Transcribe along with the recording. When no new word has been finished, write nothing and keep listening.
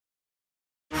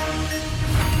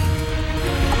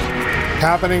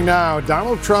Happening now,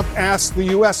 Donald Trump asked the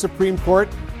U.S. Supreme Court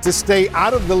to stay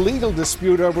out of the legal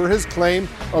dispute over his claim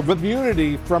of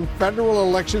immunity from federal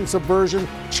election subversion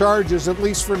charges, at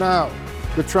least for now.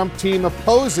 The Trump team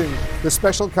opposing the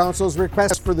special counsel's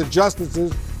request for the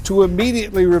justices to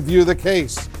immediately review the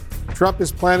case. Trump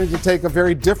is planning to take a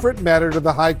very different matter to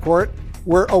the high court.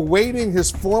 We're awaiting his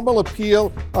formal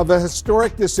appeal of a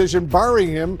historic decision barring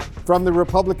him from the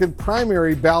Republican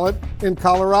primary ballot in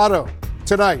Colorado.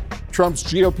 Tonight, Trump's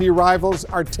GOP rivals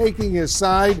are taking his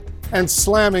side and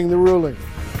slamming the ruling.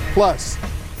 Plus,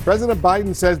 President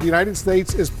Biden says the United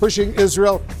States is pushing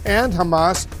Israel and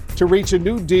Hamas to reach a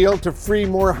new deal to free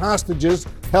more hostages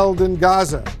held in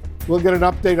Gaza. We'll get an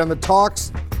update on the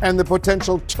talks and the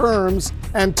potential terms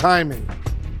and timing.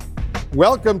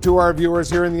 Welcome to our viewers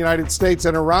here in the United States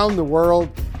and around the world.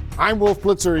 I'm Wolf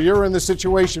Blitzer. You're in the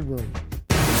Situation Room.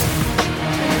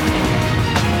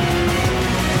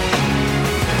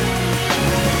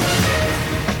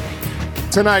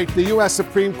 Tonight, the U.S.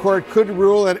 Supreme Court could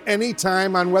rule at any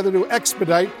time on whether to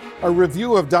expedite a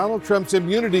review of Donald Trump's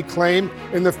immunity claim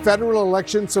in the federal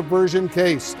election subversion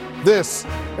case. This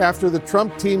after the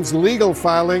Trump team's legal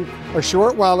filing a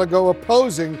short while ago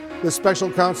opposing the special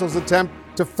counsel's attempt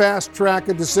to fast-track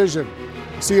a decision.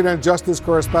 CNN Justice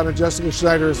correspondent Jessica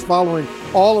Schneider is following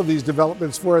all of these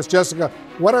developments for us. Jessica,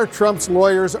 what are Trump's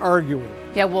lawyers arguing?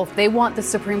 Yeah, Wolf, they want the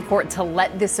Supreme Court to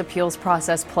let this appeals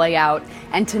process play out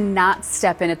and to not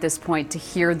step in at this point to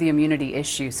hear the immunity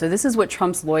issue. So this is what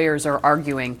Trump's lawyers are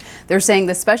arguing. They're saying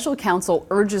the special counsel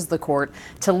urges the court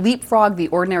to leapfrog the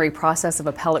ordinary process of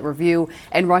appellate review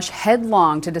and rush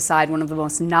headlong to decide one of the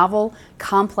most novel,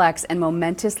 complex, and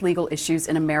momentous legal issues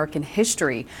in American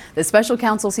history. The special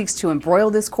counsel seeks to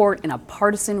embroil this court in a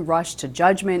partisan rush to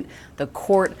judgment. The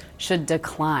court should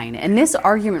decline. And this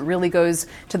argument really goes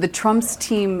to the Trump's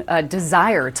team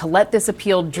desire to let this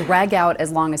appeal drag out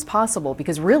as long as possible,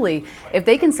 because really, if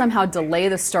they can somehow delay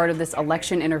the start of this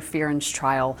election interference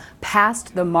trial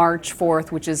past the March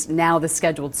 4th, which is now the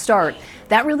scheduled start,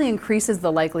 that really increases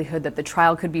the likelihood that the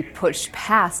trial could be pushed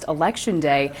past Election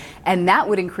Day, and that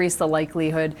would increase the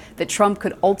likelihood that Trump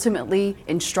could ultimately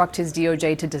instruct his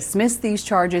DOJ to dismiss these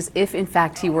charges if, in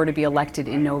fact, he were to be elected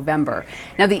in November.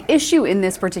 Now, the issue in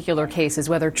this particular case is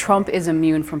whether Trump is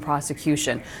immune from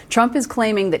prosecution. Trump is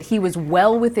claiming that he was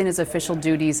well within his official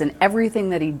duties and everything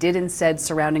that he did and said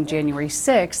surrounding January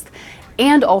 6th,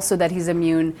 and also that he's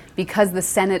immune because the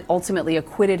Senate ultimately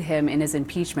acquitted him in his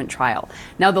impeachment trial.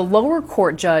 Now, the lower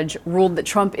court judge ruled that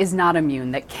Trump is not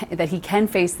immune, that he can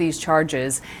face these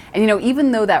charges. And,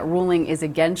 even though that ruling is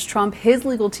against Trump, his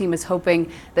legal team is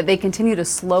hoping that they continue to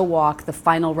slow walk the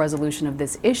final resolution of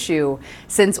this issue,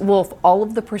 since, Wolf, all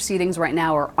of the proceedings right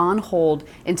now are on hold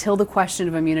until the question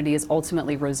of immunity is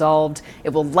ultimately resolved. It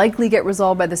will likely get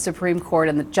resolved by the Supreme Court,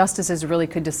 and the justices really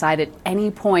could decide at any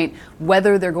point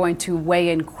whether they're going to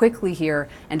weigh in quickly here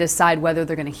and decide whether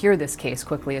they're going to hear this case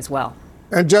quickly as well.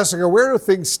 And Jessica, where do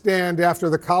things stand after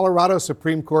the Colorado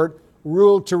Supreme Court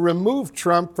ruled to remove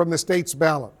Trump from the state's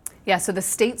ballot? Yeah, so the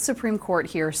state Supreme Court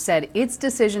here said its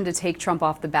decision to take Trump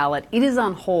off the ballot, it is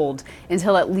on hold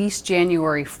until at least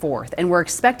January 4th. And we're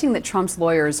expecting that Trump's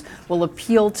lawyers will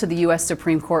appeal to the U.S.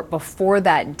 Supreme Court before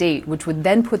that date, which would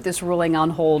then put this ruling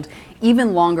on hold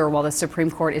even longer while the Supreme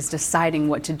Court is deciding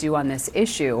what to do on this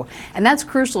issue. And that's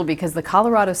crucial because the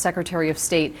Colorado Secretary of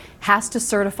State has to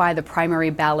certify the primary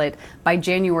ballot by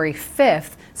January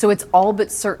 5th. So it's all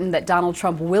but certain that Donald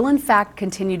Trump will in fact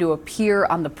continue to appear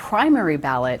on the primary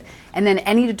ballot. And then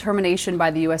any determination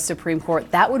by the U.S. Supreme Court,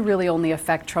 that would really only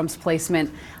affect Trump's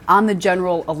placement on the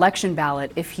general election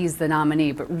ballot if he's the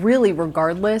nominee. But really,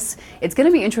 regardless, it's going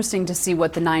to be interesting to see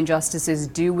what the 9 justices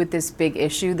do with this big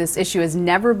issue. This issue has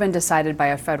never been decided by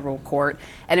a federal court,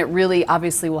 and it really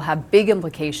obviously will have big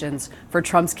implications for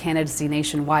Trump's candidacy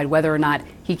nationwide, whether or not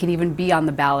he can even be on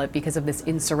the ballot because of this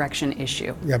insurrection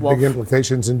issue. Yeah, Wolf. Big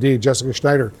implications indeed. Jessica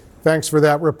Schneider, thanks for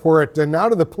that report. And now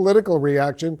to the political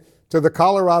reaction to the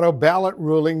Colorado ballot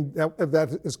ruling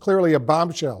that is clearly a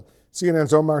bombshell.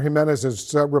 CNN's Omar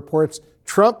Jimenez reports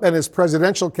Trump and his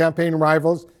presidential campaign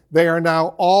rivals, they are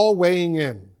now all weighing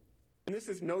in. And this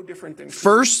is no different than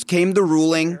First came the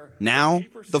ruling, now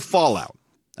the fallout.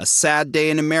 A sad day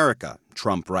in America,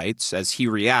 Trump writes, as he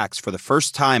reacts for the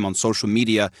first time on social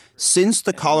media since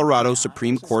the Colorado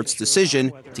Supreme Court's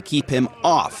decision to keep him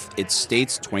off its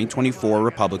state's 2024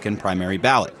 Republican primary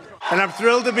ballot. And I'm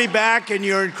thrilled to be back in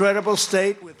your incredible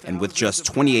state. And with just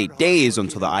 28 days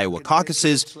until the Iowa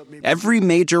caucuses, every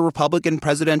major Republican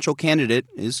presidential candidate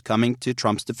is coming to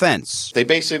Trump's defense. They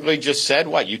basically just said,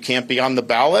 what, you can't be on the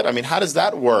ballot? I mean, how does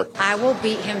that work? I will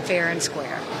beat him fair and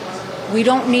square. We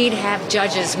don't need to have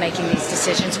judges making these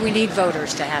decisions. We need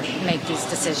voters to make these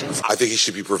decisions. I think he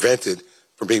should be prevented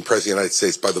from being president of the United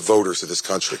States by the voters of this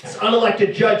country.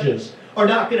 Unelected judges are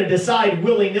not going to decide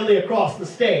willy-nilly across the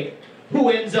state who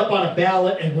ends up on a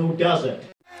ballot and who doesn't.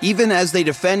 Even as they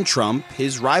defend Trump,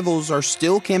 his rivals are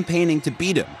still campaigning to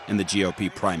beat him in the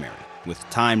GOP primary, with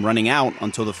time running out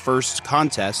until the first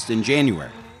contest in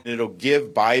January. It'll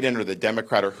give Biden or the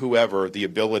Democrat or whoever the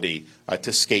ability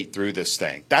to skate through this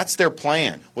thing. That's their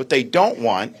plan. What they don't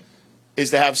want is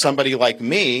to have somebody like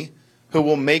me who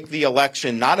will make the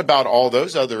election not about all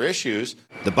those other issues.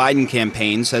 The Biden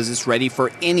campaign says it's ready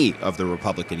for any of the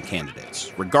Republican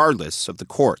candidates, regardless of the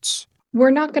courts. We're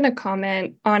not going to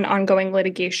comment on ongoing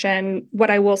litigation. What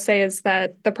I will say is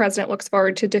that the president looks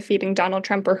forward to defeating Donald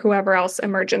Trump or whoever else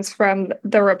emerges from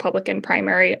the Republican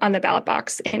primary on the ballot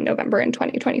box in November in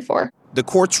 2024. The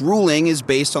court's ruling is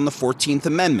based on the 14th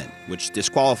Amendment, which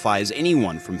disqualifies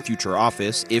anyone from future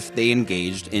office if they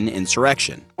engaged in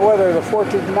insurrection. Whether the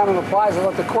 14th Amendment applies, I'll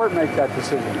let the court make that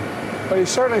decision. But he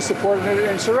certainly supported an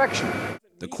insurrection.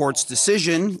 The court's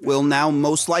decision will now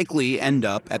most likely end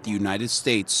up at the United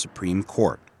States Supreme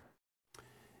Court.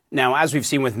 Now, as we've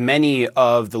seen with many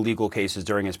of the legal cases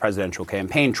during his presidential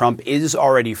campaign, Trump is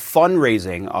already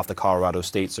fundraising off the Colorado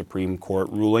State Supreme Court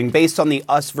ruling based on the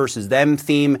us versus them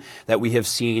theme that we have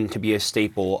seen to be a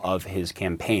staple of his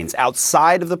campaigns.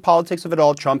 Outside of the politics of it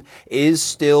all, Trump is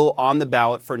still on the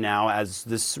ballot for now, as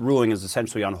this ruling is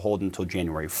essentially on hold until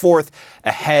January 4th,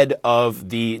 ahead of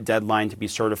the deadline to be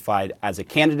certified as a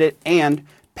candidate and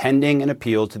pending an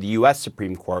appeal to the U.S.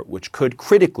 Supreme Court, which could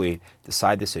critically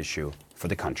decide this issue for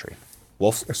the country.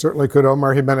 Wolf? I certainly could.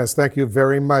 Omar Jimenez, thank you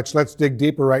very much. Let's dig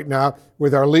deeper right now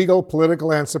with our legal,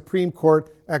 political, and Supreme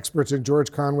Court experts. And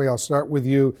George Conway, I'll start with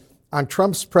you on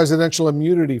Trump's presidential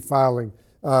immunity filing,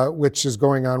 which is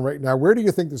going on right now. Where do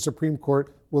you think the Supreme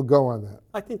Court will go on that?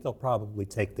 I think they'll probably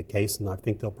take the case, and I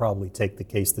think they'll probably take the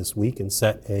case this week and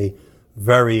set a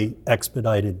very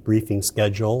expedited briefing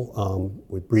schedule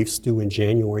with briefs due in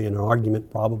January and an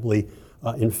argument probably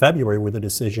in February with a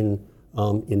decision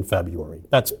in February.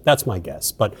 That's my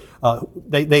guess. But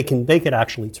they could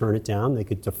actually turn it down. They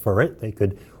could defer it. They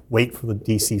could wait for the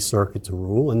D.C. Circuit to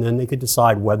rule, and then they could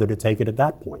decide whether to take it at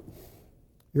that point.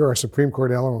 You're our Supreme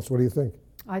Court analyst. What do you think?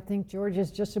 I think George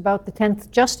is just about the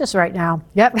 10th justice right now.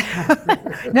 Yep.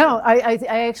 No, I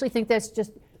actually think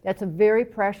that's a very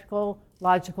practical,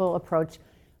 logical approach.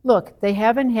 Look, they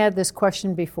haven't had this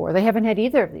question before. They haven't had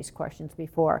either of these questions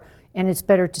before. And it's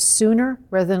better to sooner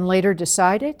rather than later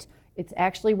decide it. It's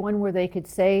actually one where they could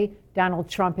say Donald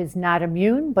Trump is not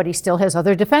immune, but he still has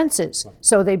other defenses.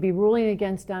 So they'd be ruling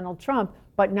against Donald Trump,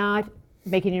 but not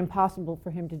making it impossible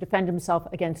for him to defend himself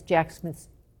against Jack Smith's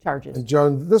charges. And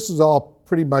Joan, this is all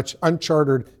pretty much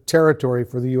uncharted territory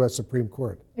for the U.S. Supreme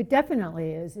Court. It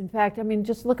definitely is. In fact, I mean,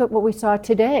 just look at what we saw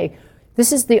today.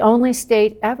 This is the only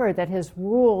state ever that has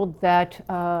ruled that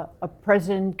a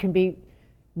president can be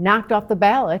knocked off the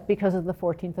ballot because of the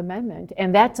 14th Amendment.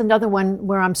 And that's another one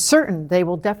where I'm certain they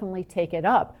will definitely take it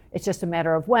up. It's just a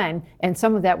matter of when. And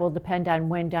some of that will depend on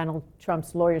when Donald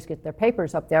Trump's lawyers get their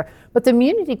papers up there. But the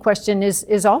immunity question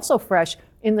is also fresh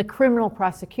in the criminal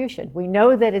prosecution. We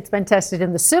know that it's been tested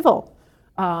in the civil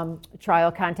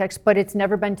trial context, but it's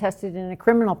never been tested in a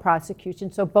criminal prosecution.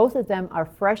 So both of them are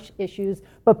fresh issues,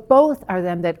 but both are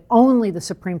them that only the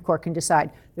Supreme Court can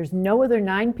decide. There's no other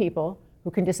 9 people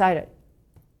who can decide it.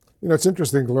 You know, it's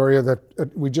interesting, Gloria,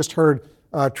 that we just heard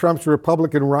Trump's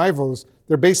Republican rivals.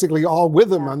 They're basically all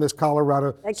with him on this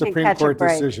Colorado Supreme Court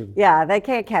decision. Yeah, they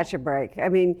can't catch a break. I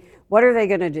mean, what are they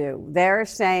going to do? They're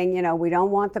saying, you know, we don't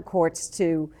want the courts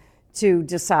to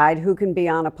decide who can be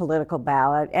on a political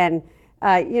ballot. And,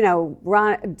 you know,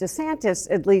 Ron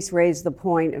DeSantis at least raised the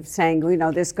point of saying, you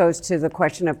know, this goes to the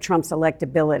question of Trump's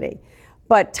electability.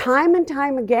 But time and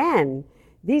time again,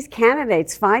 these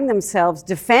candidates find themselves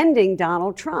defending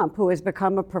Donald Trump, who has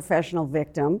become a professional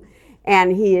victim.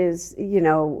 And he is, you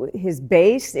know, his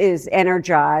base is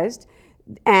energized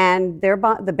and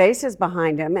the base is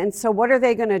behind him. And so what are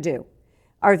they going to do?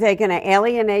 Are they going to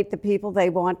alienate the people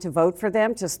they want to vote for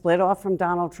them to split off from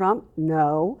Donald Trump?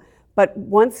 No. But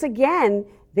once again,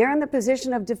 they're in the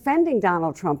position of defending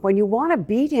Donald Trump. When you want to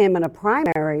beat him in a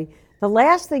primary, the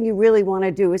last thing you really want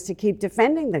to do is to keep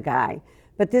defending the guy.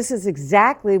 But this is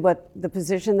exactly what the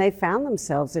position they found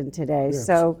themselves in today. Yes.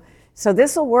 So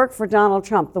this will work for Donald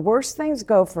Trump. The worse things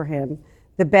go for him,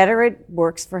 the better it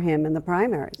works for him in the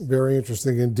primaries. Very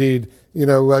interesting indeed. You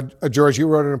know, George, you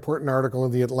wrote an important article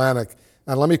in The Atlantic.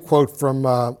 And let me quote from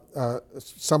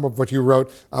some of what you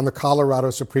wrote on the Colorado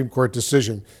Supreme Court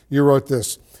decision. You wrote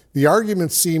this: "The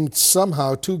argument seemed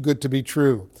somehow too good to be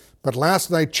true. but last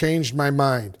night changed my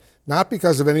mind, not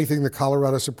because of anything the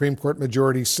Colorado Supreme Court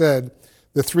majority said.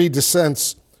 The 3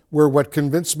 dissents were what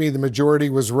convinced me the majority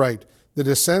was right. The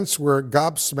dissents were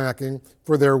gobsmacking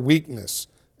for their weakness.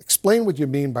 Explain what you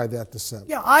mean by that dissent.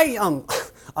 Yeah,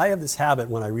 I have this habit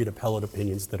when I read appellate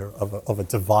opinions that are of a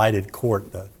divided court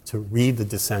to read the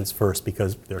dissents first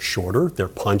because they're shorter, they're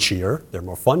punchier, they're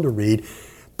more fun to read.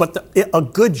 But a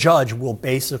good judge will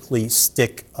basically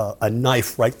stick a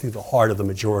knife right through the heart of the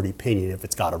majority opinion if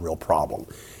it's got a real problem.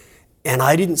 And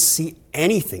I didn't see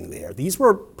anything there. These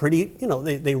were pretty,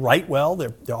 they write well,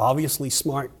 they're obviously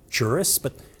smart jurists,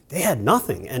 but they had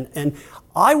nothing. And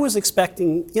I was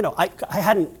expecting, I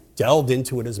hadn't delved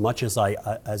into it as much as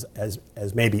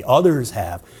as maybe others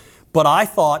have. But I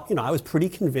thought, I was pretty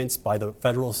convinced by the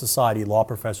Federalist Society law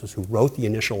professors who wrote the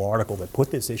initial article that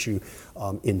put this issue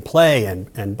in play,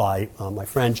 and by my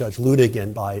friend Judge Ludig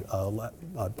and by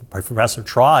Professor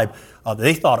Tribe.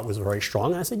 They thought it was very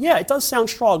strong. And I said, yeah, it does sound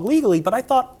strong legally, but I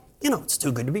thought, it's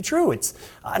too good to be true.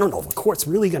 I don't know if the court's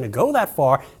really going to go that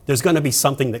far. There's going to be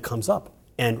something that comes up.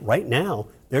 And right now,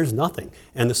 there's nothing.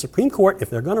 And the Supreme Court, if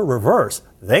they're going to reverse,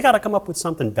 they got to come up with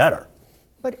something better.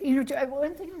 But,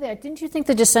 one thing on that, didn't you think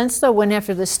the dissents, though, went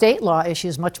after the state law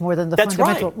issues much more than the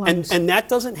fundamental ones? That's right. And that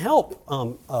doesn't help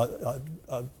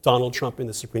Donald Trump in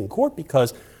the Supreme Court,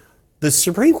 because the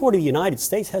Supreme Court of the United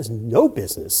States has no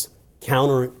business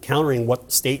countering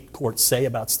what state courts say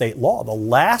about state law. The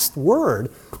last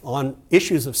word on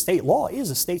issues of state law is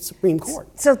the state Supreme Court.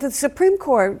 So the Supreme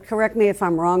Court, correct me if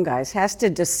I'm wrong, guys, has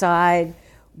to decide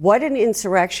what an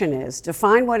insurrection is,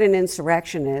 define what an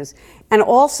insurrection is, and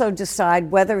also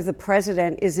decide whether the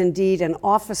president is indeed an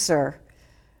officer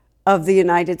of the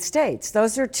United States.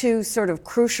 Those are two sort of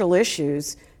crucial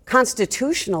issues,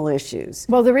 constitutional issues.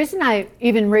 Well, the reason I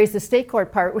even raised the state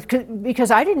court part was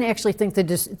because I didn't actually think the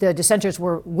dissenters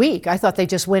were weak. I thought they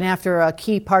just went after a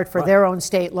key part for their own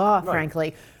state law,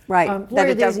 frankly. Right, that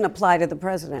it doesn't apply to the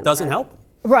president. Doesn't help.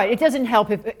 Right, it doesn't help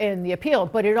in the appeal,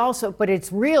 but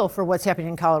it's real for what's happening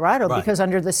in Colorado, because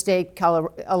under the state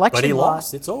election law. But he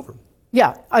lost, it's over.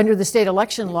 Yeah, under the state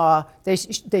election law, they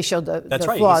showed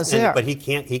the flaws there. But he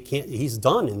can't, he's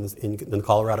done in the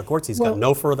Colorado courts. He's got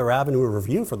no further avenue of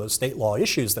review for those state law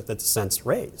issues that the dissents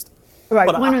raised. Right,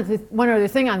 one other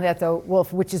thing on that, though,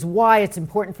 Wolf, which is why it's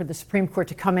important for the Supreme Court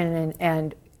to come in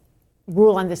and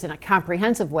rule on this in a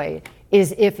comprehensive way,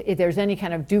 is if there's any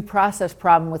kind of due process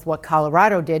problem with what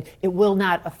Colorado did, it will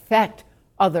not affect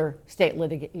other state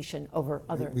litigation over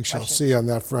other We shall questions. see on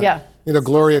that front. Yeah.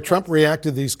 Gloria, Trump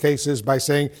reacted to these cases by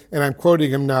saying, and I'm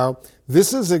quoting him now,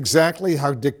 "This is exactly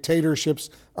how dictatorships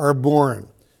are born."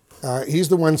 He's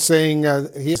the one saying,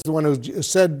 he's the one who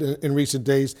said in recent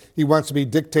days he wants to be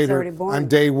dictator on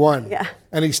day one. Yeah.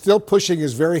 And he's still pushing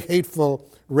his very hateful,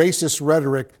 racist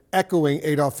rhetoric, echoing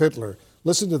Adolf Hitler.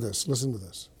 Listen to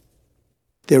this.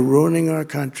 They're ruining our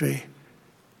country.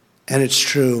 And it's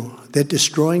true. They're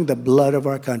destroying the blood of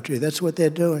our country. That's what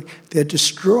they're doing. They're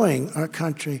destroying our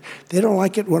country. They don't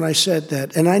like it when I said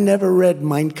that. And I never read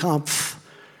Mein Kampf.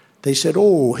 They said,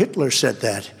 oh, Hitler said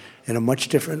that in a much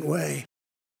different way.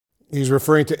 He's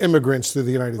referring to immigrants to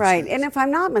the United States. Right. And if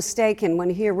I'm not mistaken, when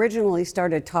he originally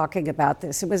started talking about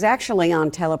this, it was actually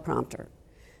on teleprompter.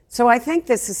 So I think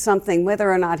this is something, whether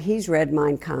or not he's read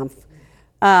Mein Kampf,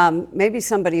 maybe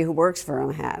somebody who works for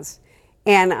him has.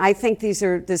 And I think this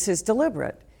is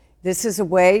deliberate. This is a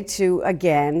way to,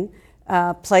 again,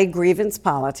 play grievance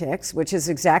politics, which is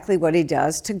exactly what he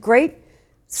does, to great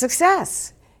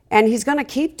success. And he's going to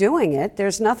keep doing it.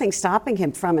 There's nothing stopping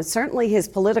him from it. Certainly his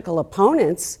political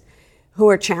opponents who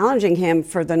are challenging him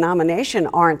for the nomination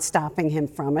aren't stopping him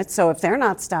from it. So if they're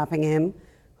not stopping him,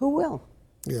 who will?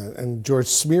 Yeah, and George,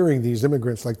 smearing these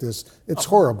immigrants like this, it's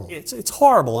horrible. It's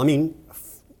horrible. I mean,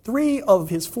 3 of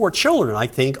his 4 children, I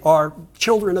think, are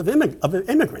children of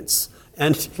immigrants.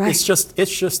 And it's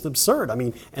just absurd. I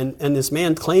mean, and this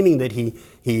man claiming that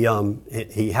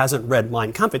he hasn't read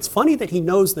Mein Kampf. It's funny that he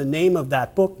knows the name of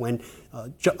that book when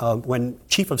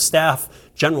Chief of Staff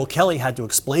General Kelly had to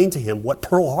explain to him what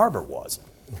Pearl Harbor was.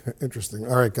 Interesting.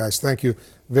 All right, guys, thank you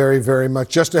very, very much.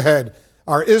 Just ahead,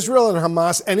 are Israel and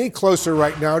Hamas any closer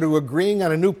right now to agreeing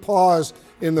on a new pause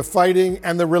in the fighting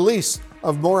and the release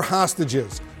of more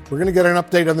hostages? We're going to get an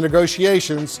update on the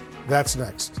negotiations. That's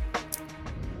next.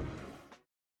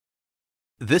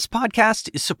 This podcast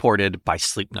is supported by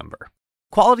Sleep Number.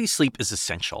 Quality sleep is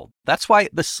essential. That's why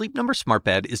the Sleep Number Smart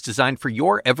Bed is designed for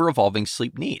your ever-evolving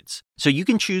sleep needs, so you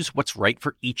can choose what's right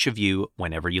for each of you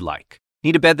whenever you like.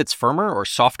 Need a bed that's firmer or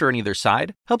softer on either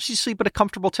side? Helps you sleep at a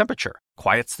comfortable temperature.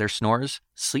 Quiets their snores?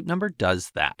 Sleep Number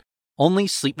does that. Only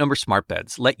Sleep Number Smart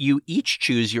Beds let you each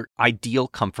choose your ideal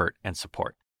comfort and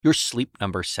support. your Sleep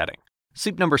Number setting.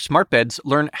 Sleep Number smart beds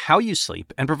learn how you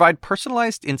sleep and provide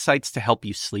personalized insights to help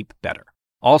you sleep better.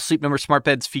 All Sleep Number smart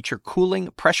beds feature cooling,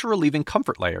 pressure-relieving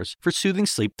comfort layers for soothing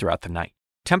sleep throughout the night.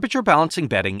 Temperature-balancing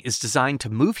bedding is designed to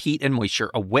move heat and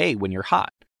moisture away when you're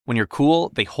hot. When you're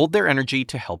cool, they hold their energy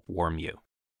to help warm you.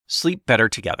 Sleep better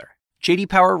together. J.D.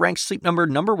 Power ranks Sleep Number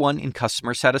 #1 in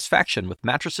customer satisfaction with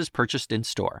mattresses purchased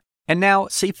in-store. And now,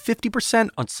 save 50%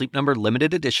 on Sleep Number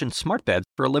limited edition smart beds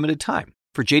for a limited time.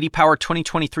 For J.D. Power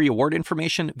 2023 award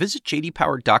information, visit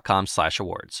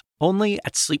jdpower.com/awards. Only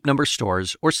at Sleep Number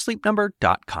stores or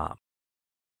sleepnumber.com.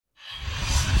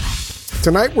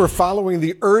 Tonight, we're following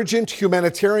the urgent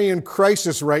humanitarian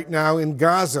crisis right now in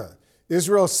Gaza.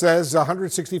 Israel says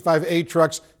 165 aid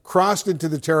trucks crossed into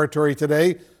the territory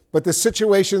today, but the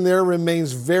situation there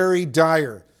remains very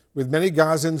dire, with many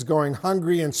Gazans going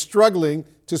hungry and struggling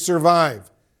to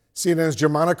survive. CNN's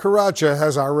Germana Karacha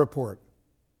has our report.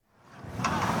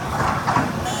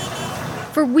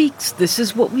 For weeks, this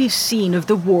is what we've seen of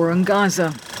the war in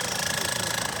Gaza.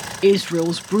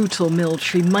 Israel's brutal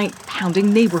military might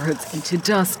pounding neighborhoods into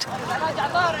dust.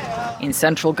 In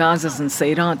central Gaza's and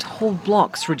Seirat, whole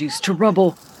blocks reduced to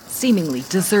rubble, seemingly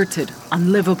deserted,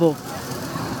 unlivable.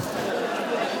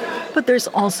 But there's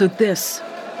also this,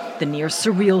 the near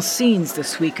surreal scenes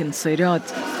this week in Seirat.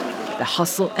 The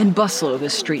hustle and bustle of a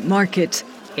street market.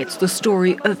 It's the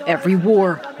story of every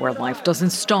war, where life doesn't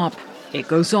stop. It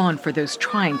goes on for those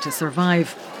trying to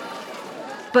survive.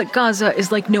 But Gaza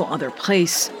is like no other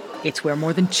place. It's where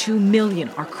more than 2 million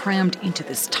are crammed into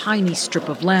this tiny strip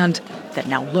of land that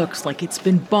now looks like it's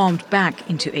been bombed back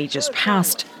into ages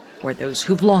past, where those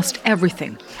who've lost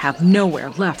everything have nowhere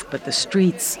left but the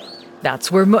streets.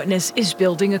 That's where Mutnis is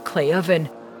building a clay oven,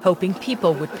 hoping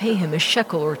people would pay him a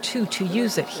shekel or two to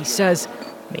use it, he says.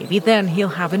 Maybe then he'll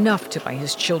have enough to buy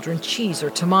his children cheese or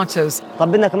tomatoes. Our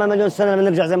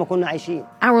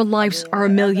lives are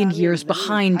 1,000,000 years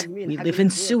behind. We live in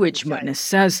sewage, Mutnis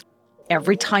says.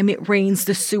 Every time it rains,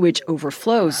 the sewage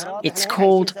overflows. It's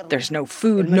cold, there's no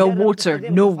food, no water,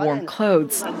 no warm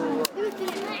clothes.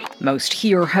 Most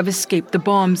here have escaped the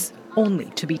bombs, only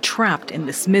to be trapped in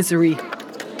this misery.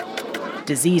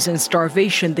 Disease and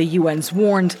starvation, the UN's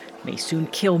warned, may soon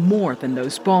kill more than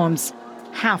those bombs.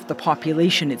 Half the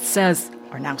population, it says,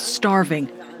 are now starving,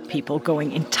 people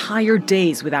going entire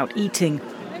days without eating.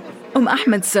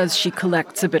 Ahmed says she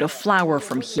collects a bit of flour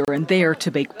from here and there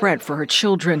to bake bread for her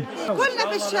children.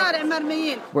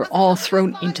 We're all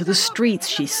thrown into the streets,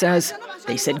 she says.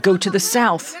 They said, go to the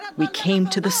south. We came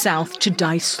to the south to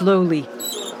die slowly.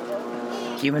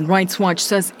 Human Rights Watch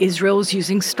says Israel is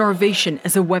using starvation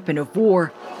as a weapon of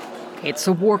war. It's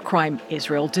a war crime,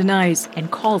 Israel denies,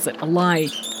 and calls it a lie.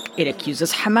 It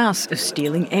accuses Hamas of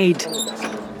stealing aid.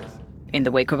 In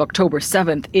the wake of October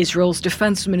 7th, Israel's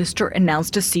defense minister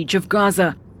announced a siege of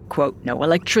Gaza. Quote, no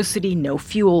electricity, no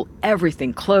fuel,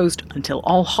 everything closed until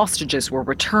all hostages were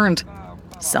returned.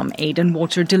 Some aid and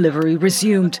water delivery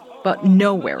resumed, but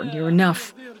nowhere near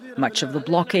enough. Much of the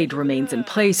blockade remains in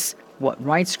place, what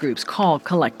rights groups call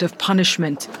collective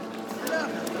punishment.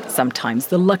 Sometimes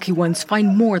the lucky ones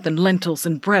find more than lentils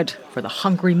and bread for the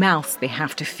hungry mouths they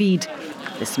have to feed.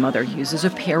 This mother uses a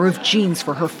pair of jeans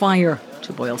for her fire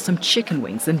to boil some chicken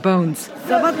wings and bones.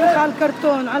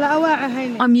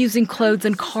 I'm using clothes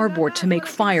and cardboard to make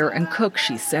fire and cook,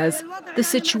 she says. The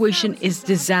situation is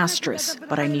disastrous,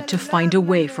 but I need to find a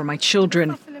way for my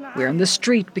children. We're in the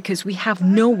street because we have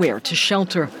nowhere to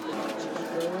shelter.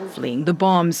 Fleeing the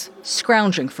bombs,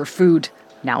 scrounging for food.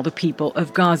 Now the people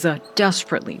of Gaza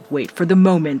desperately wait for the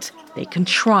moment they can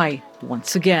try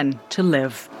once again to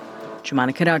live.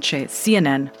 Germana Karacha,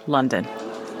 CNN, London.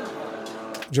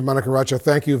 Germana Karacha,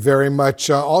 thank you very much.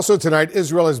 Also tonight,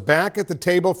 Israel is back at the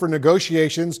table for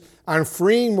negotiations on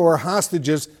freeing more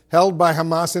hostages held by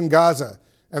Hamas in Gaza.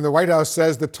 And the White House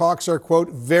says the talks are, quote,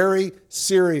 very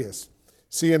serious.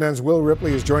 CNN's Will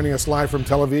Ripley is joining us live from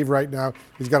Tel Aviv right now.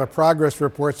 He's got a progress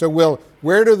report. So, Will,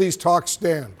 where do these talks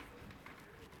stand?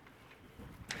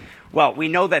 Well, we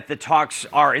know that the talks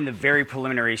are in the very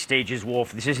preliminary stages,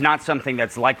 Wolf. This is not something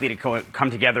that's likely to come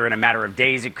together in a matter of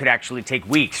days. It could actually take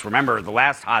weeks. Remember, the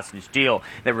last hostage deal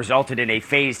that resulted in a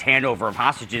phased handover of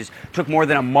hostages took more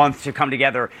than a month to come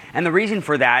together. And the reason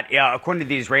for that, according to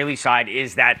the Israeli side,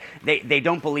 is that they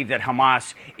don't believe that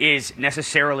Hamas is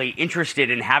necessarily interested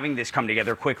in having this come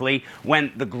together quickly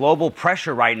when the global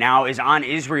pressure right now is on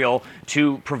Israel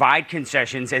to provide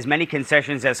concessions, as many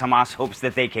concessions as Hamas hopes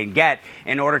that they can get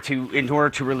in order to in order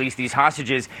to release these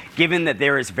hostages, given that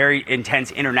there is very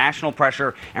intense international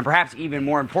pressure, and perhaps even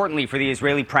more importantly for the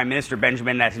Israeli Prime Minister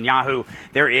Benjamin Netanyahu,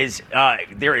 there is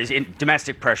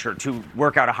domestic pressure to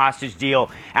work out a hostage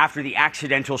deal after the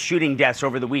accidental shooting deaths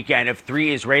over the weekend of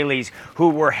 3 Israelis who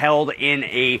were held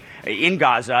in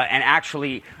Gaza, and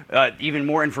actually even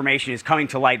more information is coming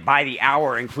to light by the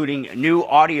hour, including new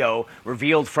audio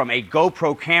revealed from a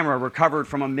GoPro camera recovered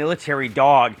from a military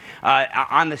dog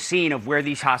on the scene of where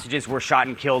these hostages were shot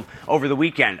and killed over the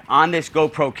weekend. On this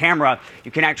GoPro camera,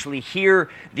 you can actually hear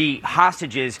the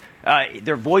hostages,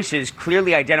 their voices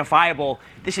clearly identifiable.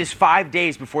 This is 5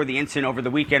 days before the incident over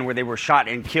the weekend where they were shot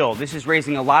and killed. This is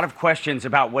raising a lot of questions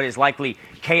about what is likely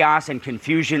chaos and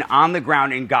confusion on the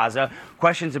ground in Gaza,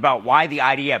 questions about why the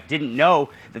IDF didn't know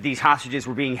that these hostages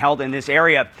were being held in this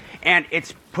area. And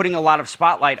it's putting a lot of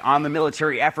spotlight on the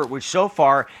military effort, which so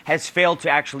far has failed to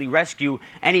actually rescue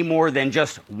any more than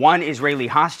just one Israeli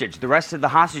hostage. The rest of the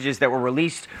hostages that were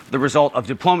released, the result of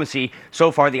diplomacy,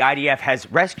 so far the IDF has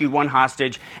rescued 1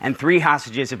 hostage and 3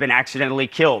 hostages have been accidentally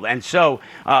killed. And so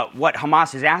what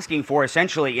Hamas is asking for,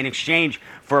 essentially in exchange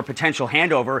for a potential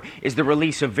handover, is the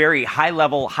release of very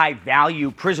high-level,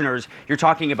 high-value prisoners. You're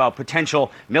talking about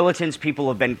potential militants, people who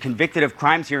have been convicted of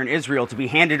crimes here in Israel, to be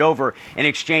handed over in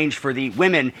exchange for the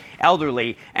women,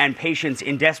 elderly, and patients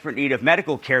in desperate need of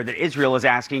medical care that Israel is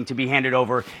asking to be handed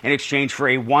over in exchange for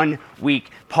a 1-week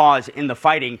pause in the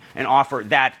fighting, an offer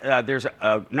that there's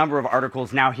a number of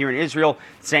articles now here in Israel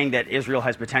saying that Israel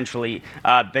has potentially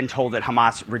been told that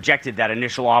Hamas rejected that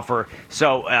initial offer.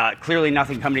 So clearly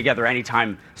nothing coming together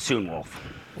anytime soon, Wolf.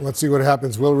 Let's see what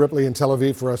happens. Will Ripley in Tel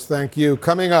Aviv for us. Thank you.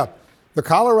 Coming up, the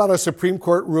Colorado Supreme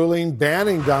Court ruling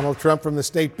banning Donald Trump from the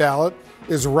state ballot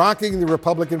is rocking the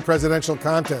Republican presidential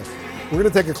contest. We're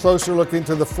going to take a closer look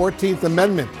into the 14th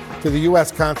Amendment to the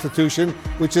U.S. Constitution,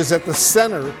 which is at the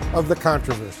center of the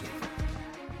controversy.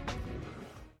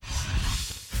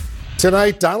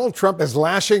 Tonight, Donald Trump is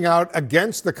lashing out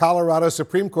against the Colorado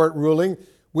Supreme Court ruling,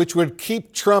 which would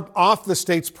keep Trump off the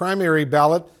state's primary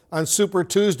ballot on Super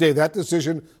Tuesday. That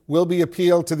decision will be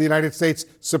appealed to the United States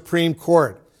Supreme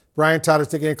Court. Brian Todd is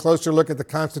taking a closer look at the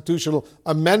constitutional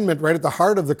amendment right at the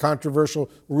heart of the controversial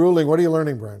ruling. What are you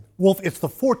learning, Brian? Wolf, it's the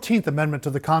 14th Amendment to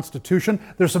the Constitution.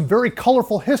 There's some very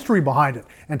colorful history behind it.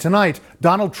 And tonight,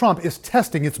 Donald Trump is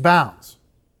testing its bounds.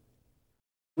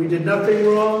 We did nothing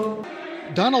wrong.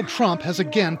 Donald Trump has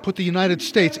again put the United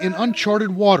States in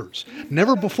uncharted waters.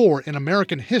 Never before in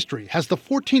American history has the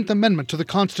 14th Amendment to the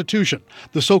Constitution,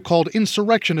 the so-called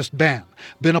insurrectionist ban,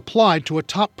 been applied to a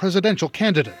top presidential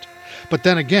candidate. But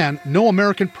then again, no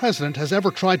American president has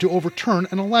ever tried to overturn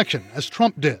an election, as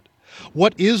Trump did.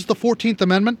 What is the 14th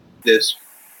Amendment? This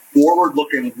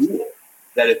forward-looking rule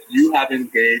that if you have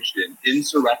engaged in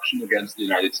insurrection against the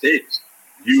United States,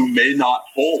 you may not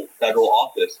hold federal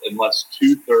office unless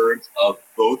 2/3 of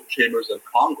both chambers of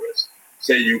Congress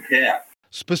say you can.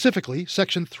 Specifically,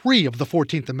 Section 3 of the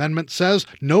 14th Amendment says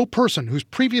no person who's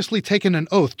previously taken an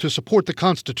oath to support the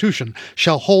Constitution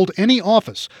shall hold any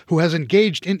office who has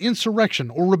engaged in insurrection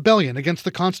or rebellion against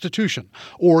the Constitution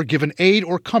or given aid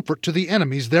or comfort to the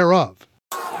enemies thereof.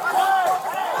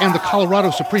 And the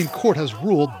Colorado Supreme Court has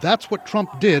ruled that's what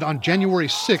Trump did on January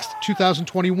 6,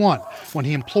 2021, when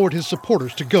he implored his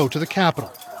supporters to go to the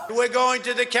Capitol. We're going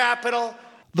to the Capitol.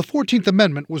 The 14th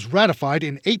Amendment was ratified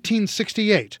in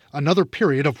 1868, another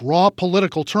period of raw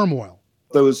political turmoil.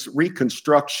 Those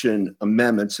Reconstruction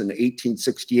amendments in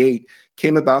 1868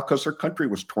 came about because our country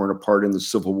was torn apart in the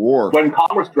Civil War. When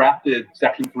Congress drafted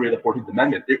Section 3 of the 14th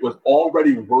Amendment, it was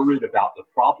already worried about the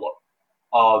problem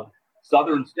of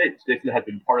Southern states that had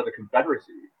been part of the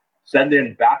Confederacy,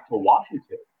 sending back to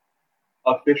Washington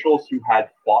officials who had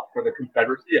fought for the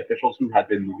Confederacy, officials who had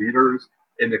been leaders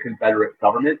in the Confederate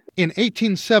government. In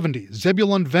 1870,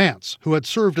 Zebulon Vance, who had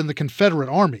served in the Confederate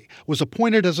Army, was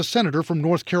appointed as a senator from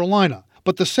North Carolina,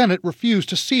 but the Senate refused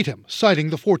to seat him, citing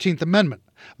the 14th Amendment.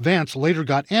 Vance later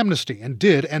got amnesty and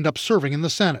did end up serving in the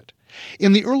Senate.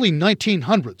 In the early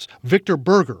 1900s, Victor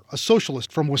Berger, a socialist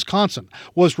from Wisconsin,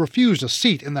 was refused a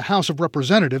seat in the House of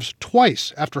Representatives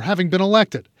twice after having been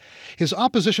elected. His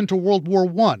opposition to World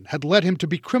War I had led him to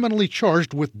be criminally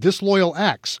charged with disloyal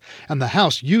acts, and the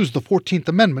House used the 14th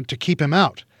Amendment to keep him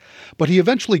out. But he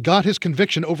eventually got his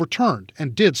conviction overturned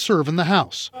and did serve in the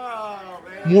House.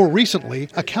 More recently,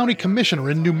 a county commissioner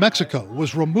in New Mexico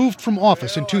was removed from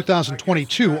office in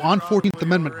 2022 on 14th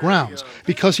Amendment grounds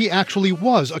because he actually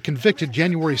was a convicted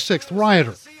January 6th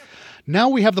rioter. Now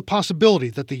we have the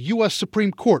possibility that the U.S.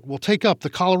 Supreme Court will take up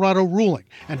the Colorado ruling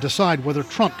and decide whether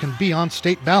Trump can be on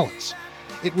state ballots.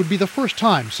 it would be the first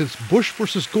time since Bush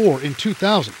versus Gore in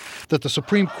 2000 that the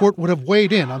Supreme Court would have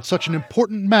weighed in on such an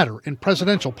important matter in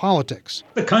presidential politics.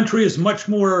 The country is much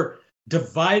more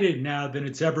divided now than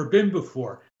it's ever been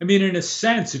before. I mean, in a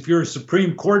sense, if you're a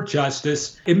Supreme Court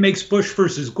justice, it makes Bush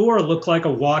versus Gore look like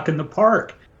a walk in the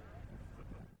park.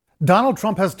 Donald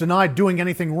Trump has denied doing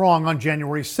anything wrong on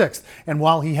January 6th. And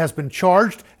while he has been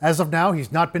charged, as of now,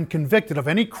 he's not been convicted of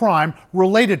any crime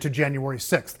related to January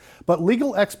 6th. But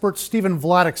legal expert Stephen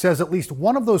Vladeck says at least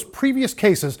one of those previous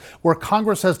cases where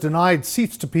Congress has denied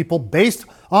seats to people based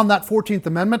on that 14th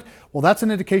Amendment, well, that's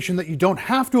an indication that you don't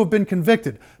have to have been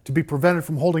convicted to be prevented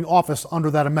from holding office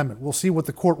under that amendment. We'll see what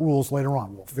the court rules later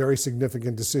on. Very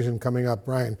significant decision coming up,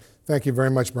 Brian. Thank you very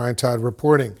much, Brian Todd,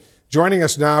 reporting. Joining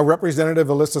us now, Representative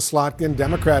Alyssa Slotkin,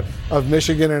 Democrat of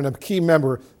Michigan and a key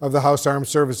member of the House Armed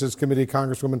Services Committee.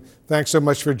 Congresswoman, thanks so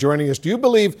much for joining us. Do you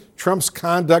believe Trump's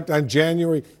conduct on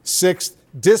January 6th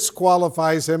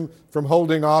disqualifies him from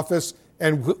holding office?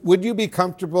 And would you be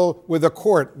comfortable with a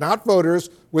court, not voters,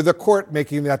 with a court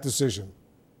making that decision?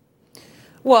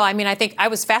 Well, I mean, I think I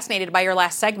was fascinated by your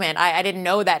last segment. I didn't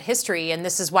know that history, and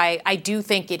this is why I do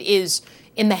think it is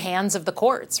in the hands of the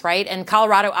courts, right? And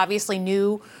Colorado obviously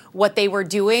knew what they were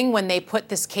doing when they put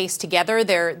this case together.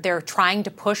 They're trying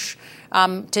to push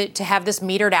to have this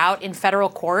metered out in federal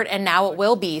court, and now it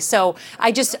will be. So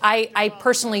I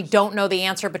personally don't know the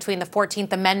answer between the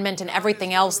 14th Amendment and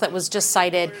everything else that was just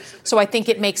cited. So I think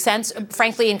it makes sense.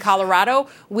 Frankly, in Colorado,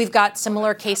 we've got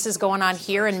similar cases going on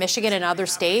here in Michigan and other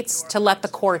states to let the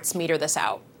courts meter this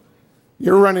out.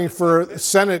 You're running for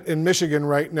Senate in Michigan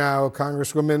right now,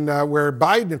 Congresswoman, where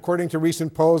Biden, according to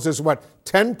recent polls, is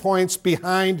 10 points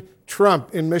behind Trump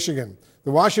in Michigan.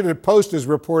 The Washington Post is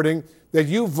reporting that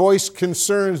you voiced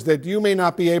concerns that you may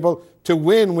not be able to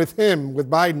win with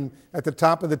Biden at the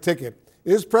top of the ticket.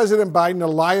 Is President Biden a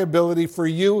liability for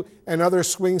you and other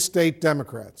swing state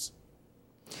Democrats?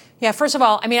 Yeah, first of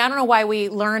all, I mean, I don't know why we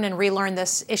learn and relearn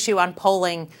this issue on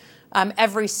polling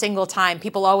every single time.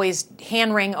 People always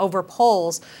hand-wring over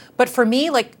polls. But for me,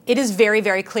 it is very,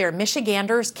 very clear.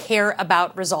 Michiganders care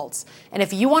about results. And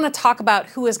if you want to talk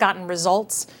about who has gotten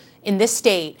results in this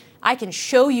state, I can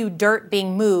show you dirt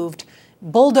being moved,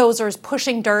 bulldozers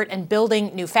pushing dirt and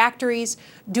building new factories,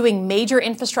 doing major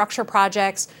infrastructure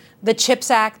projects, the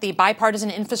CHIPS Act, the bipartisan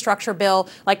infrastructure bill,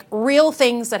 real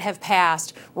things that have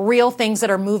passed, real things that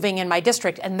are moving in my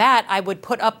district. And that I would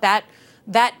put up that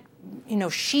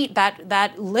sheet,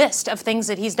 that list of things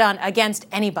that he's done against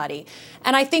anybody.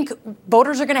 And I think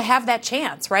voters are going to have that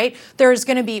chance, right? There's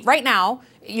going to be, right now,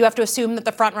 you have to assume that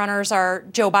the front runners are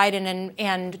Joe Biden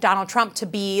and Donald Trump to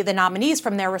be the nominees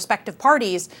from their respective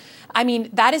parties. I mean,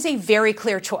 that is a very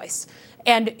clear choice.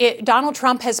 And Donald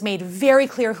Trump has made very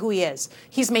clear who he is.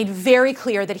 He's made very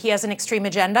clear that he has an extreme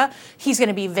agenda. He's going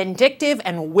to be vindictive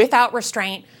and without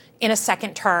restraint in a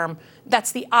second term.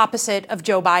 That's the opposite of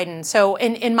Joe Biden. So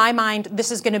in my mind,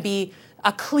 this is going to be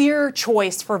a clear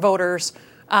choice for voters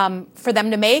for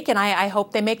them to make, and I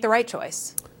hope they make the right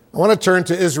choice. I want to turn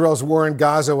to Israel's war in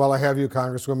Gaza while I have you,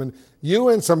 Congresswoman. You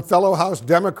and some fellow House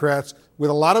Democrats with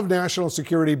a lot of national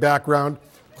security background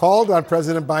called on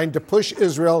President Biden to push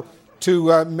Israel to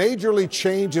majorly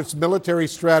change its military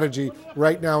strategy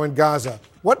right now in Gaza.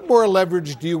 What more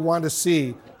leverage do you want to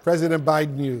see President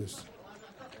Biden use?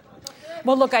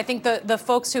 Well, look, I think the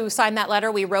folks who signed that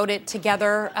letter, we wrote it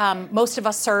together. Most of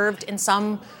us served in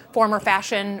some form or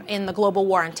fashion in the global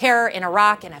war on terror in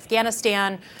Iraq and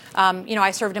Afghanistan. I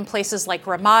served in places like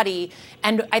Ramadi.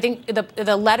 And I think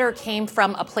the letter came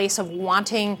from a place of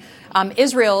wanting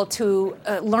Israel to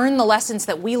learn the lessons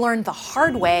that we learned the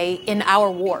hard way in our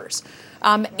wars.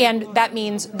 And that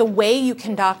means the way you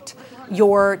conduct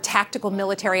your tactical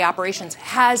military operations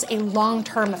has a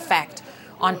long-term effect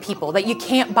on people, that you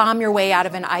can't bomb your way out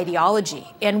of an ideology.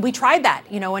 And we tried that,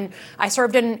 and I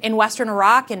served in Western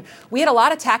Iraq, and we had a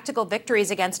lot of tactical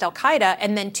victories against al-Qaeda.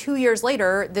 And then 2 years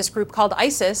later, this group called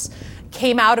ISIS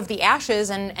came out of the ashes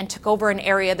and took over an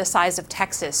area the size of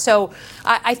Texas. So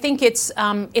I think it's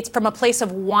from a place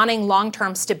of wanting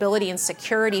long-term stability and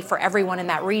security for everyone in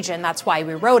that region. That's why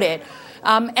we wrote it.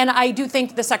 And I do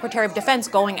think the Secretary of Defense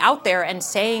going out there and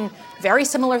saying very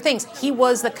similar things. He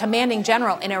was the commanding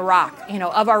general in Iraq,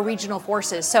 of our regional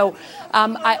forces. So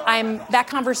that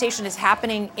conversation is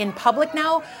happening in public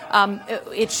now.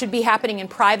 It should be happening in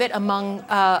private among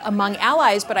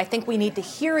allies. But I think we need to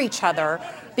hear each other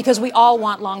because we all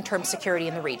want long-term security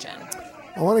in the region.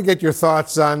 I want to get your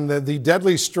thoughts on the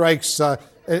deadly strikes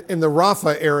in the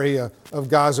Rafah area of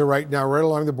Gaza right now, right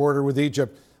along the border with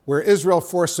Egypt, where Israel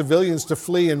forced civilians to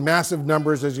flee in massive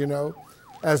numbers, as you know,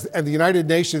 and the United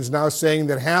Nations now saying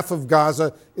that half of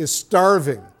Gaza is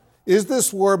starving. Is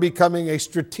this war becoming a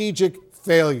strategic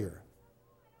failure?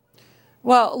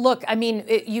 Well, look, I mean,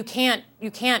 you can't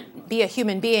be a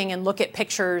human being and look at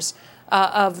pictures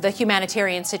of the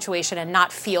humanitarian situation and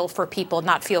not feel for people,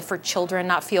 not feel for children,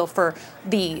 not feel for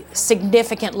the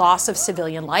significant loss of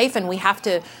civilian life. And we have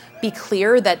to be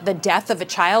clear that the death of a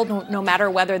child, no matter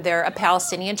whether they're a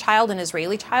Palestinian child, an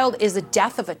Israeli child, is the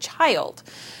death of a child.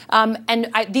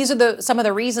 These are some of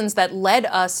the reasons that led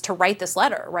us to write this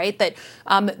letter, right? That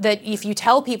if you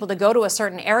tell people to go to a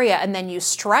certain area and then you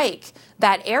strike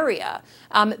that area,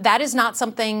 that is not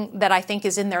something that I think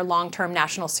is in their long-term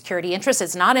national security interest.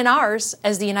 It's not in ours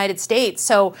as the United States.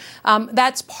 So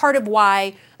that's part of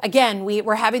why, again,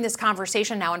 we're having this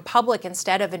conversation now in public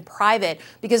instead of in private,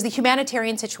 because the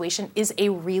humanitarian situation is a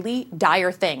really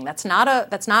dire thing. That's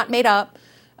not made up.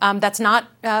 That's not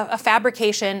a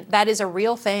fabrication. That is a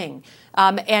real thing.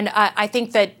 And I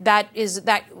think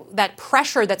that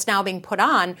pressure that's now being put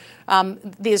on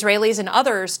the Israelis and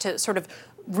others to sort of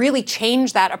really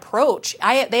change that approach.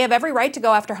 They have every right to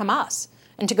go after Hamas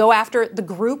and to go after the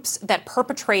groups that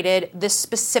perpetrated this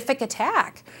specific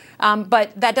attack.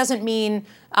 But that doesn't mean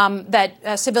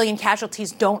that civilian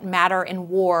casualties don't matter in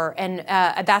war. And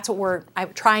that's what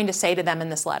I'm trying to say to them in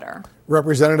this letter.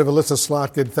 Representative Alyssa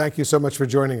Slotkin, thank you so much for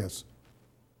joining us.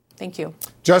 Thank you.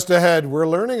 Just ahead, we're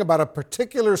learning about a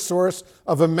particular source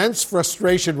of immense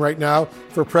frustration right now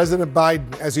for President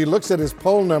Biden as he looks at his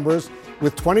poll numbers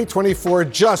with 2024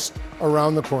 just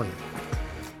around the corner.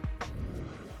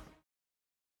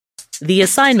 The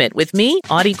Assignment with me,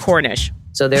 Audie Cornish.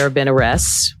 So there have been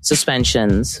arrests,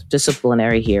 suspensions,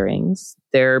 disciplinary hearings.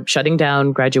 They're shutting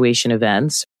down graduation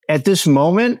events. At this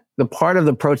moment, the part of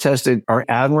the protests that are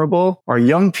admirable are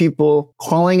young people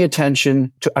calling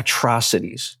attention to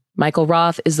atrocities. Michael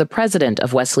Roth is the president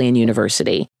of Wesleyan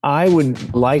University. I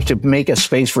would like to make a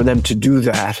space for them to do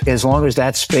that, as long as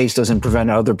that space doesn't prevent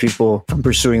other people from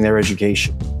pursuing their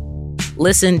education.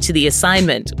 Listen to The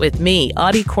Assignment with me,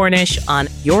 Audie Cornish, on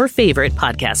your favorite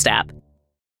podcast app.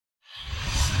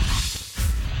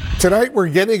 Tonight, we're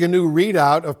getting a new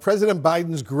readout of President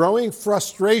Biden's growing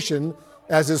frustration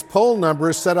as his poll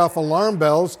numbers set off alarm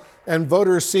bells and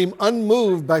voters seem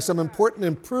unmoved by some important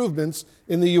improvements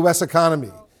in the U.S.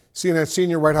 economy. CNN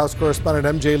senior White House correspondent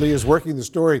MJ Lee is working the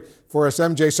story for us.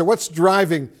 MJ, so what's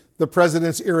driving the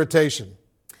president's irritation?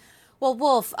 Well,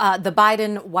 Wolf, the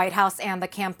Biden White House and the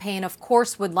campaign, of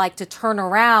course, would like to turn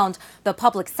around the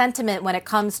public sentiment when it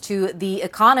comes to the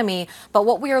economy. But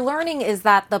what we are learning is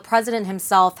that the president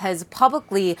himself has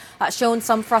publicly shown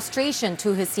some frustration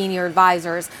to his senior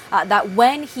advisors, that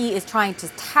when he is trying to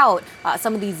tout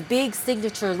some of these big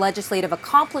signature legislative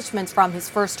accomplishments from his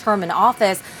first term in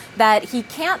office, that he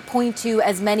can't point to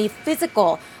as many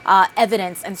physical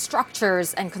evidence and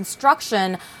structures and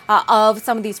construction of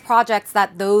some of these projects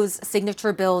that those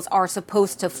signature bills are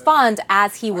supposed to fund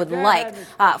as he would like.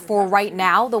 For right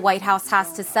now, the White House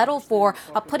has to settle for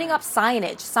putting up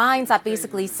signage, signs that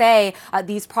basically say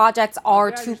these projects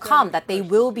are to come, that they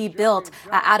will be built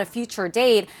at a future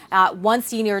date. One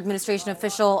senior administration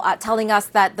official telling us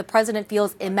that the president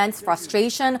feels immense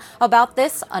frustration about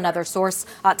this. Another source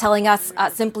telling us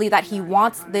simply that he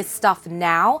wants this stuff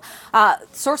now.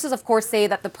 Sources, of course, say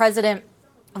that the president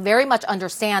very much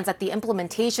understands that the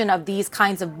implementation of these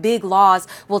kinds of big laws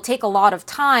will take a lot of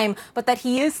time, but that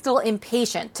he is still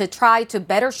impatient to try to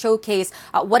better showcase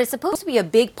what is supposed to be a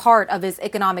big part of his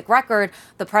economic record.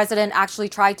 The president actually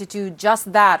tried to do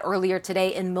just that earlier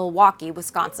today in Milwaukee,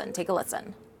 Wisconsin. Take a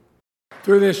listen.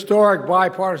 Through the historic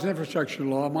bipartisan infrastructure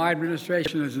law, my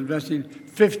administration is investing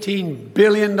 $15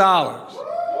 billion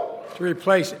to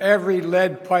replace every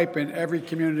lead pipe in every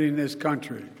community in this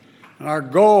country. And our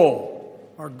goal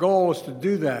is to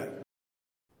do that.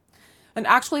 And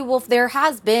actually, Wolf, there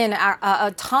has been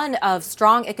a ton of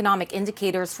strong economic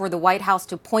indicators for the White House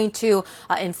to point to.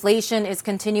 Inflation is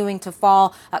continuing to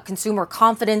fall. Consumer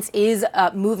confidence is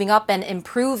moving up and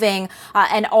improving.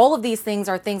 And all of these things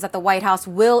are things that the White House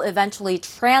will eventually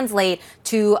translate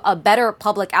to a better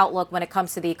public outlook when it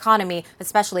comes to the economy,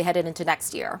 especially headed into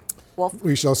next year. Wolf?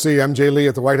 We shall see. MJ Lee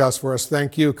at the White House for us.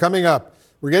 Thank you. Coming up,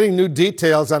 we're getting new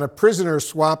details on a prisoner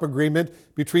swap agreement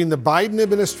between the Biden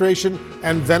administration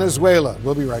and Venezuela.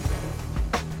 We'll be right back.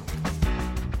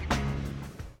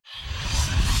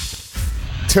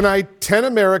 Tonight, 10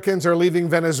 Americans are leaving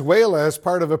Venezuela as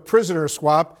part of a prisoner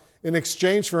swap in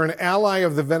exchange for an ally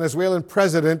of the Venezuelan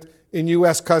president in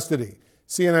U.S. custody.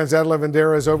 CNN's Adela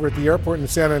Vendera is over at the airport in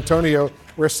San Antonio,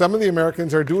 where some of the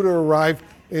Americans are due to arrive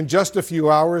in just a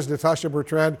few hours. Natasha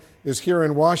Bertrand is here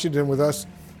in Washington with us.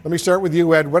 Let me start with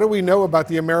you, Ed. What do we know about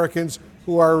the Americans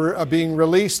who are being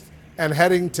released and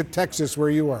heading to Texas, where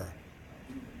you are?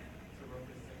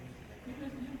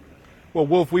 Well,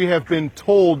 Wolf, we have been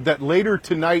told that later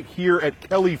tonight here at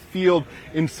Kelly Field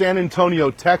in San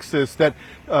Antonio, Texas, that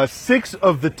 6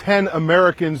 of the 10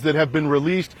 Americans that have been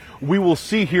released we will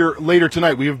see here later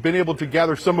tonight. We have been able to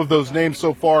gather some of those names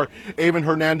so far: Avon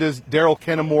Hernandez, Daryl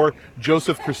Kennemore,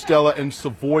 Joseph Cristela, and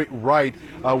Savoy Wright.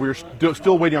 We're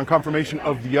still waiting on confirmation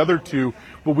of the other 2,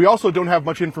 but we also don't have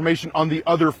much information on the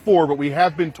other 4, but we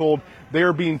have been told they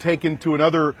are being taken to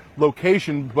another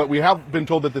location. But we have been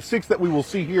told that the 6 that we will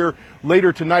see here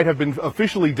later tonight have been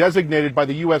officially designated by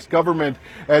the U.S. government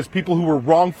as people who were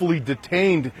wrongfully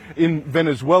detained in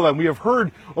Venezuela. And we have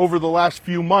heard over the last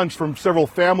few months from several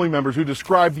family members who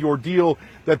described the ordeal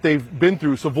that they've been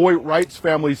through. Savoy Wright's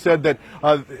family said that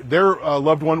their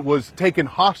loved one was taken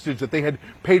hostage, that they had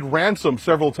paid ransom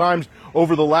several times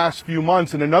over the last few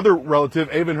months. And another relative,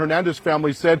 Avon Hernandez's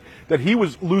family, said that he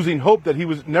was losing hope that he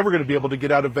was never going to be able to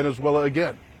get out of Venezuela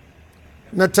again.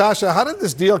 Natasha, how did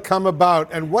this deal come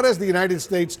about, and what has the United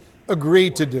States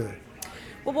agreed to do?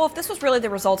 Well, Wolf, this was really the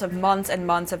result of months and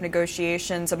months of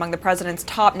negotiations among the president's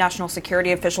top national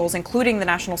security officials, including the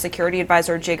National Security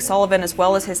Advisor Jake Sullivan, as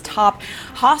well as his top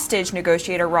hostage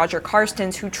negotiator Roger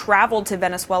Carstens, who traveled to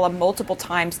Venezuela multiple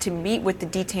times to meet with the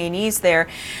detainees there.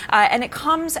 And it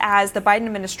comes as the Biden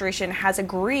administration has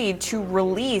agreed to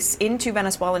release into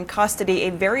Venezuelan custody a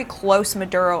very close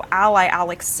Maduro ally,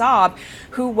 Alex Saab,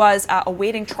 who was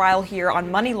awaiting trial here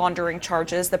on money laundering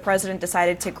charges. The president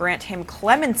decided to grant him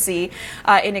clemency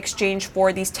in exchange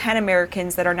for these 10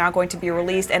 Americans that are now going to be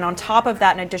released. And on top of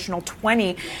that, an additional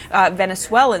 20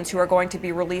 Venezuelans who are going to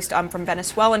be released from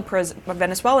Venezuelan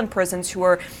prisons who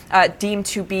are deemed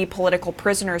to be political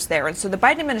prisoners there. And so the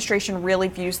Biden administration really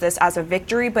views this as a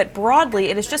victory, but broadly,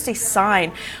 it is just a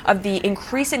sign of the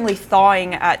increasingly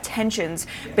thawing tensions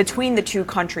between the two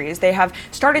countries. They have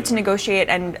started to negotiate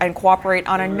and cooperate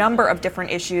on a number of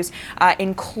different issues,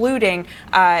 including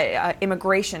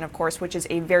immigration, of course, which is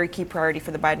a very key priority for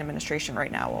the Biden administration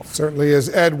right now, Wolf. Certainly is.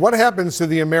 Ed, what happens to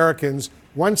the Americans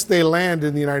once they land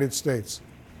in the United States?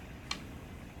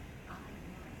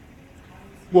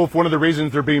 Wolf, one of the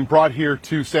reasons they're being brought here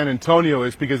to San Antonio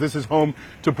is because this is home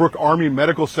to Brooke Army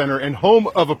Medical Center and home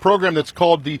of a program that's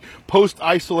called the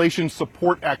Post-Isolation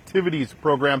Support Activities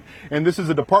Program. And this is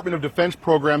a Department of Defense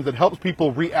program that helps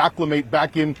people reacclimate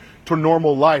back into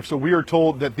normal life. So we are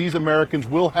told that these Americans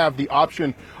will have the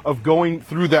option of going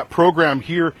through that program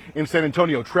here in San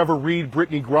Antonio. Trevor Reed,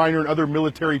 Brittany Griner, and other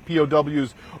military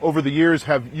POWs over the years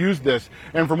have used this.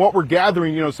 And from what we're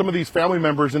gathering, some of these family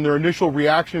members in their initial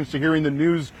reactions to hearing the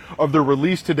news of their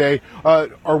release today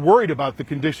are worried about the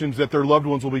conditions that their loved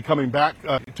ones will be coming back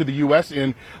to the U.S.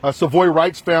 in. Savoy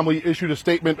Wright's family issued a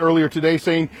statement earlier today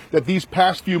saying that these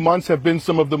past few months have been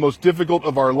some of the most difficult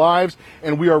of our lives,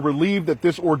 and we are relieved that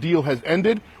this ordeal has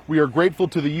ended. We are grateful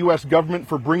to the U.S. government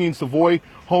for bringing Savoy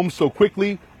home so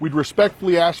quickly. We'd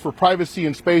respectfully ask for privacy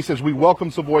and space as we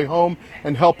welcome Savoy home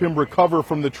and help him recover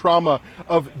from the trauma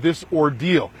of this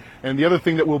ordeal. And the other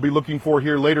thing that we'll be looking for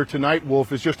here later tonight,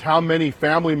 Wolf, is just how many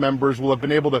family members will have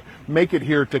been able to make it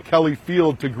here to Kelly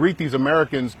Field to greet these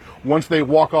Americans once they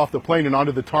walk off the plane and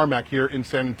onto the tarmac here in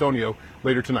San Antonio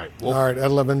later tonight. Wolf. All right, Ed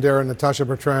Lavendera and Natasha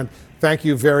Bertrand, thank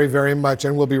you very, very much.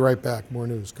 And we'll be right back. More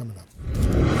news coming up.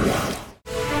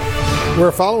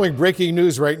 We're following breaking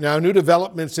news right now. New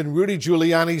developments in Rudy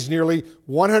Giuliani's nearly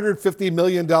 $150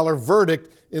 million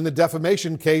verdict in the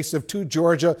defamation case of 2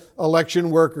 Georgia election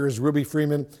workers, Ruby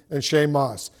Freeman and Shay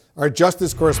Moss. Our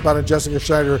justice correspondent, Jessica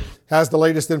Schneider, has the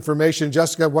latest information.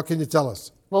 Jessica, what can you tell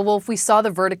us? Well, Wolf, we saw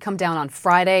the verdict come down on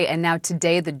Friday, and now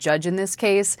today the judge in this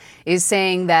case is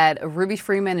saying that Ruby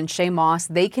Freeman and Shay Moss,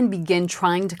 they can begin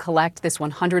trying to collect this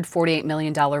 $148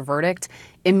 million verdict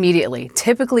immediately.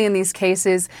 Typically in these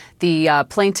cases, the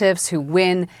plaintiffs who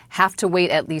win have to wait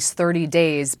at least 30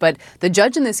 days. But the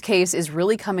judge in this case is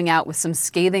really coming out with some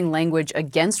scathing language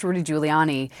against Rudy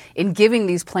Giuliani in giving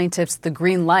these plaintiffs the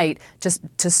green light just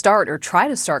to start, or try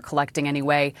to start collecting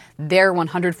anyway, their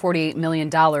 $148 million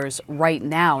right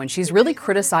now. And she's really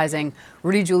criticizing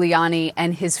Rudy Giuliani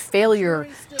and his failure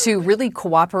to really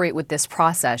cooperate with this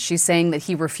process. She's saying that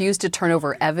he refused to turn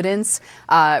over evidence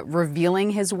revealing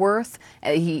his worth.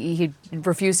 He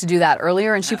refused to do that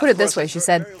earlier. And she put it this way. She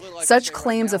said, such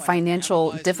claims of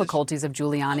financial difficulties of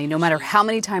Giuliani, no matter how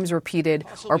many times repeated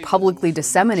or publicly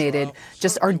disseminated,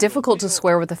 just are difficult to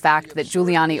square with the fact that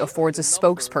Giuliani affords a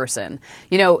spokesperson.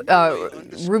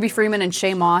 Ruby Freeman and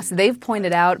Shay Moss, they've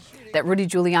pointed out that Rudy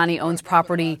Giuliani owns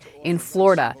property in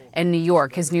Florida and New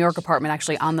York. His New York apartment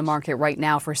actually on the market right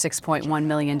now for $6.1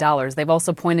 million. They've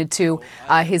also pointed to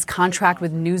his contract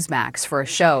with Newsmax for a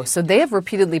show. So they have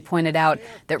repeatedly pointed out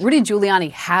that Rudy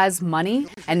Giuliani has money,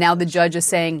 and now the judge is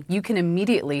saying you can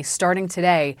immediately, starting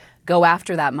today, go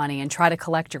after that money and try to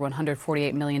collect your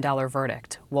 $148 million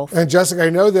verdict. Wolf. And Jessica, I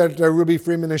know that Ruby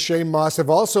Freeman and Shane Moss have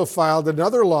also filed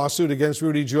another lawsuit against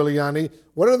Rudy Giuliani.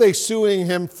 What are they suing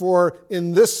him for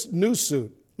in this new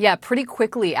suit? Yeah, pretty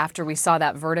quickly after we saw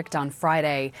that verdict on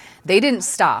Friday, they didn't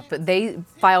stop. They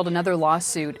filed another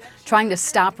lawsuit trying to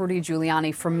stop Rudy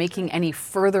Giuliani from making any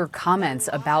further comments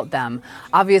about them.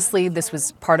 Obviously, this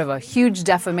was part of a huge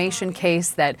defamation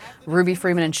case that Ruby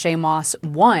Freeman and Shane Moss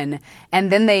won.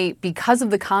 And then because of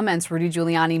the comments Rudy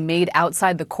Giuliani made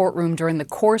outside the courtroom during the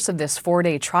course of this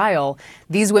 4-day trial,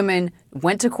 these women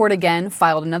went to court again,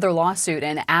 filed another lawsuit,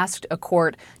 and asked a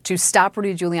court to stop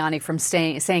Rudy Giuliani from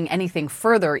saying anything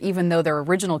further, even though their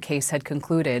original case had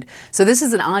concluded. So this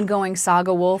is an ongoing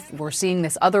saga, Wolf. We're seeing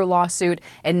this other lawsuit,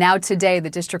 and now today the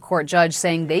district court judge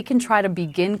saying they can try to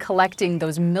begin collecting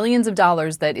those millions of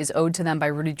dollars that is owed to them by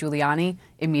Rudy Giuliani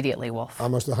immediately, Wolf.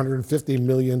 Almost $150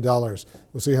 million. We'll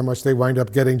see how much they wind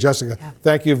up getting. Jessica,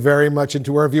 Thank you very much. And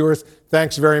to our viewers,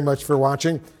 thanks very much for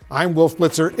watching. I'm Wolf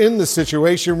Blitzer in the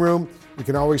Situation Room. You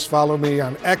can always follow me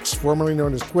on X, formerly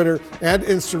known as Twitter, and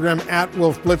Instagram at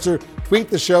Wolf Blitzer. Tweet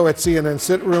the show at CNN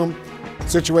Sit Room.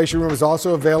 Situation Room is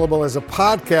also available as a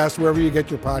podcast wherever you get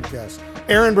your podcasts.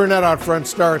 Aaron Burnett out front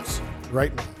starts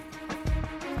right now.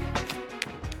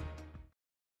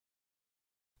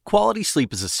 Quality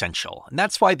sleep is essential, and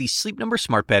that's why the Sleep Number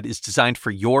Smart Bed is designed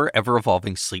for your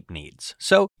ever-evolving sleep needs.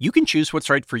 So you can choose what's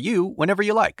right for you whenever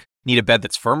you like. Need a bed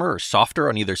that's firmer or softer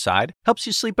on either side? Helps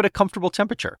you sleep at a comfortable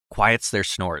temperature. Quiets their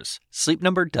snores. Sleep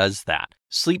Number does that.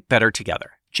 Sleep better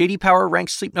together. J.D. Power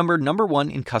ranks Sleep Number #1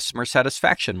 in customer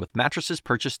satisfaction with mattresses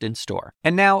purchased in-store.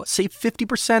 And now, save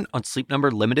 50% on Sleep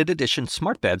Number Limited Edition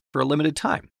Smart Beds for a limited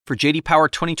time. For J.D. Power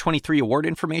 2023 award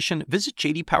information, visit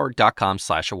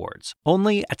jdpower.com/awards.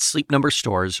 Only at Sleep Number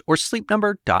stores or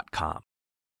sleepnumber.com.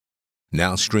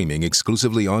 Now streaming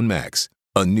exclusively on Max,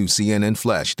 a new CNN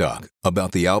Flash doc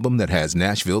about the album that has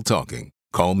Nashville talking,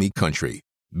 Call Me Country.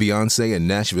 Beyoncé and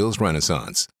Nashville's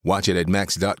Renaissance. Watch it at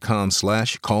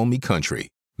max.com/callmecountry.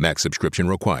 Max subscription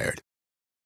required.